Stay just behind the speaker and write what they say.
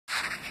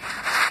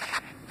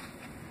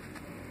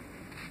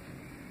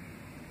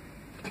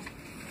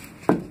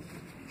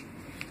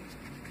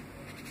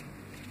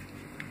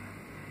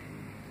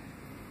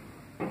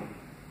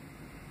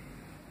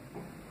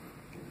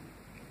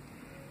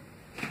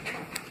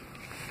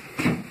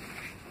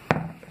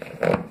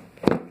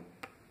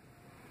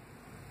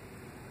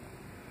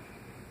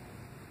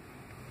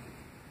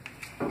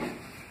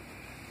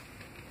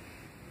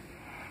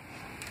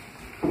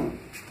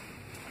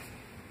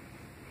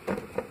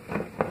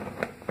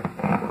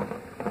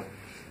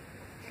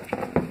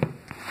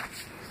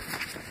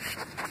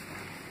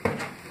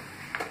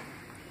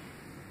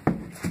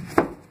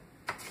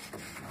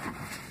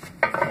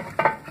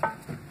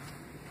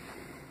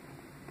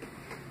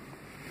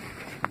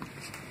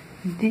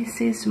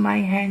This is my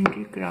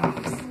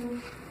handicrafts.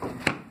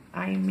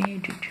 I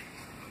made it.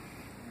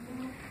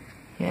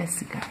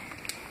 Yes, guys.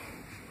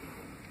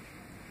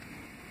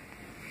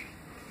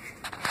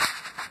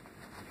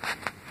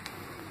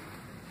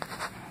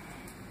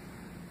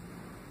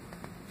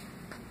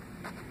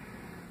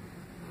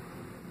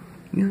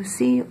 You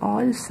see,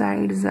 all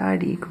sides are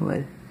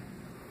equal.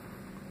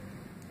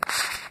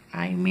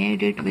 I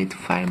made it with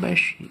fiber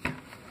sheet.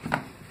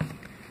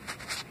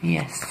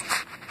 Yes.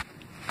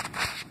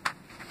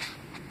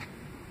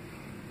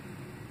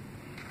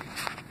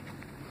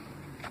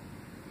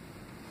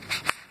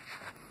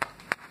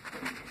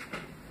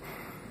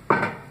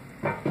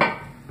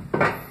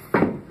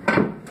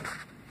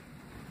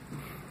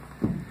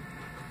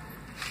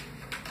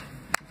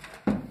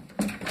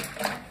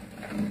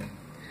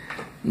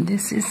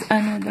 This is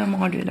another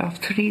model of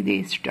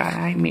 3D star.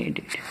 I made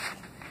it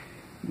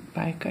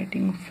by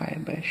cutting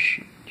fiber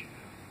sheet.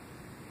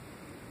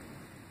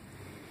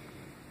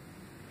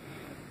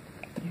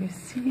 You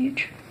see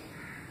it?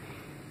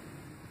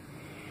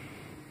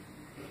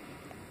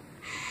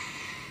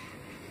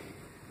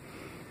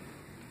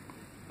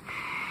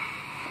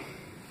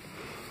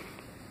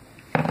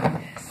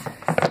 Yes,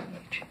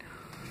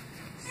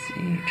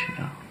 see it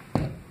now.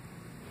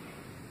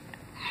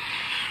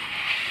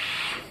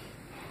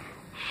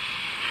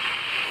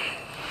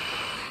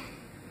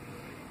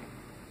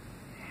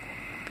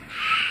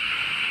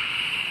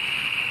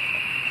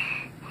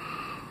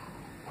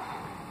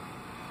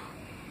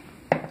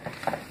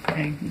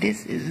 And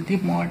this is the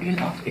model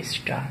of a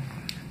star,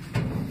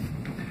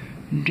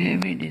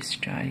 David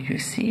star. You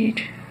see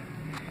it?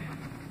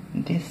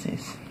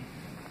 That's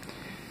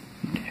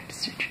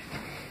it.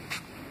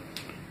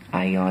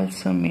 I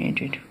also made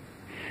it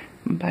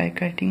by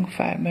cutting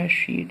fiber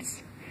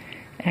sheets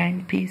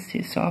and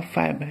pieces of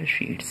fiber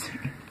sheets,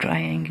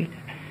 triangle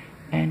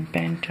and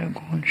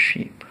pentagon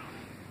shape.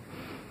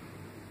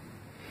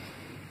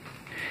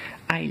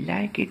 I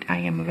like it. I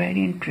am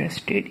very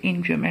interested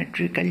in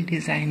geometrical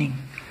designing.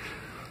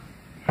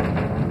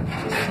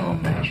 So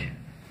much.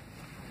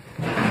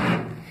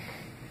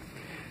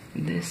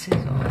 This is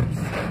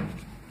awesome.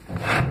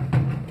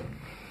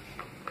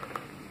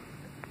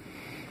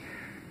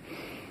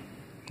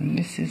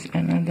 This is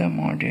another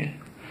model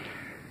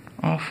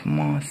of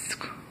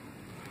mosque.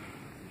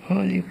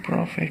 Holy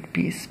Prophet,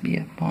 peace be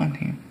upon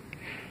him.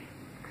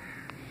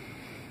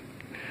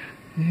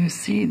 You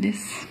see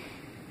this?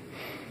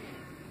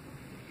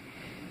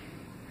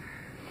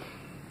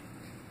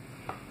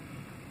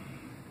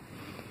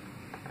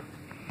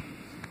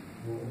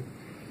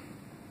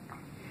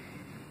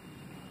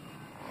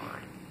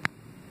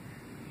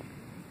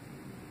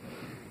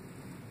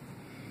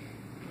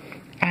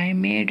 I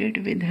made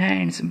it with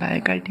hands by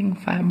cutting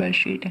fiber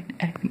sheet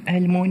and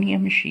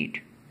aluminum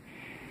sheet.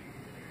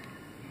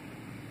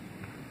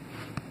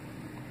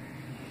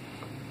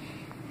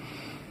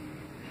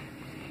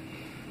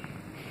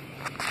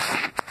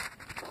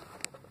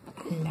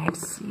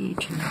 Let's see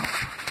it now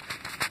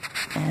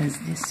as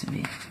this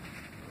way.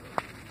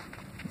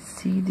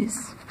 See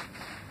this?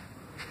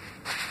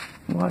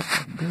 What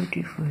a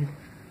beautiful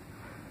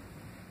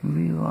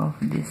view of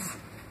this.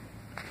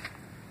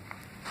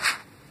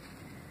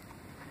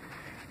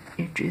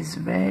 It is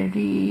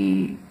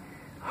very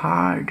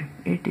hard.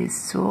 It is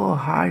so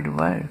hard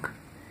work.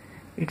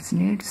 It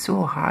needs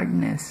so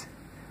hardness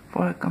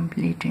for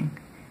completing.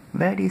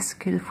 Very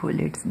skillful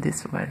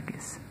this work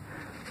is.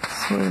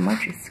 So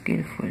much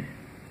skillful.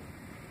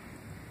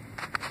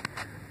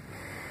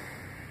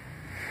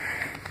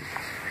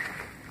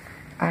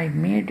 I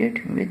made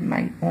it with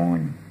my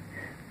own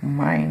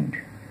mind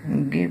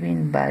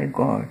given by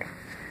God.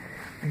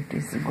 It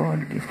is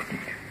God gifted.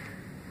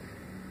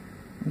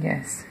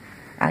 Yes.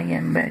 I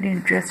am very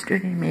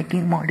interested in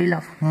making model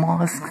of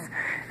mosques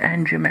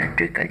and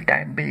geometrical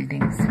type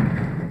buildings.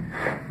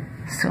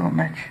 So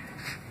much.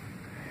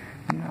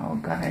 Now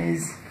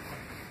guys,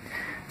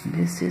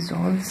 this is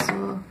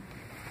also,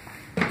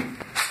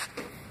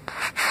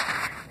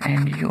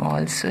 and you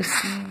also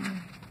see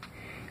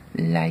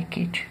like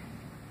it.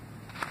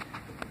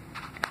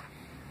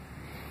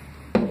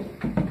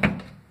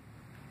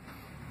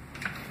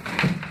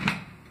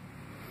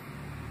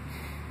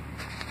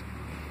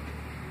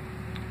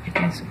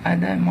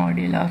 Other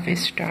model of a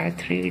star,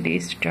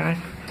 3D star.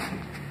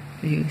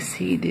 You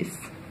see this?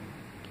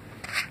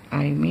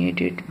 I made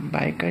it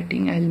by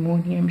cutting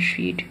aluminum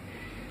sheet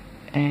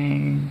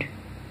and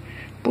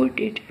put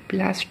it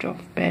plaster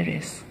of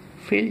Paris,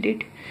 filled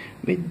it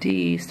with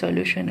the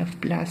solution of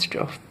plaster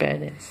of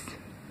Paris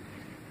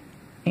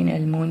in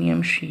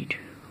aluminum sheet,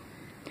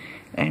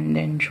 and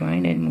then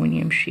joined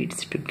aluminum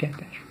sheets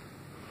together.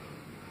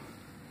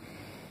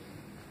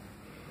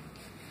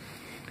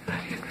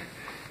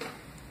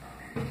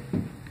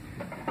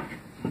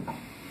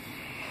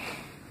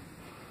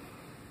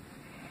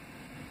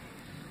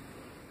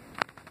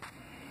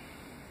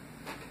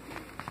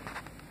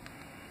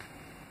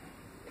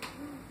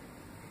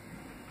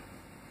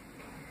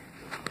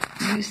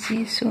 You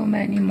see so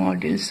many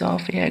models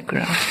of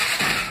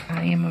aircraft.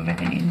 I am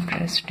very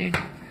interested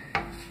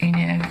in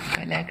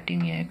aircraft.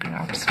 collecting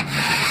aircrafts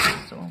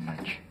models so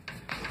much.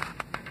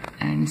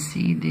 And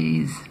see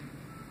these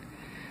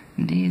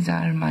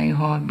are my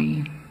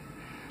hobby.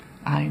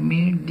 I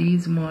made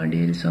these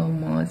models of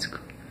mosque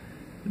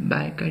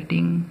by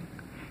cutting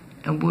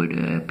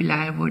wood,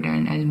 plywood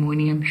and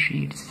aluminium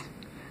sheets,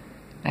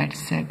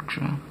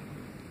 etc.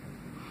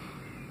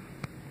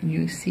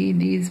 You see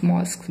these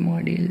mosque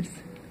models,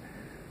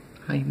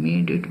 I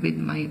made it with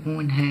my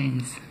own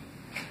hands.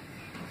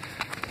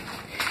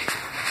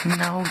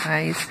 Now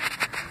guys,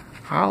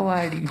 how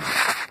are you?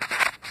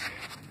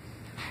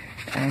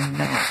 And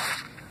now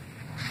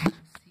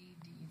see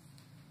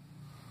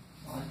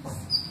these walls.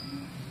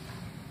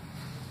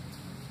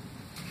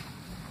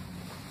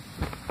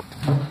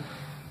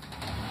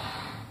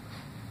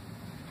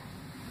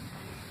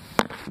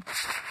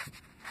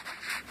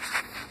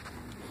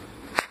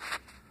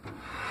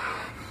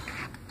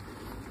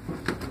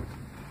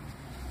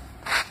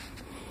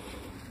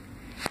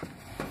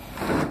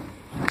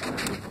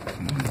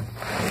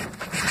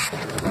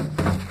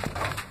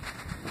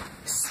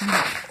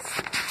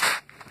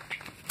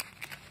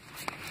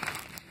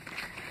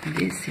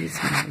 This is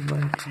my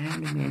work,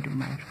 handmade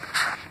work.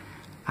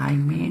 I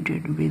made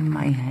it with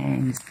my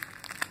hands.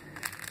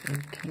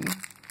 Okay.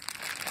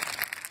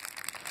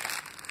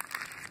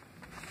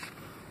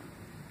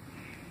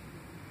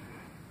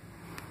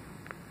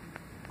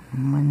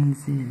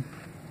 Manzil.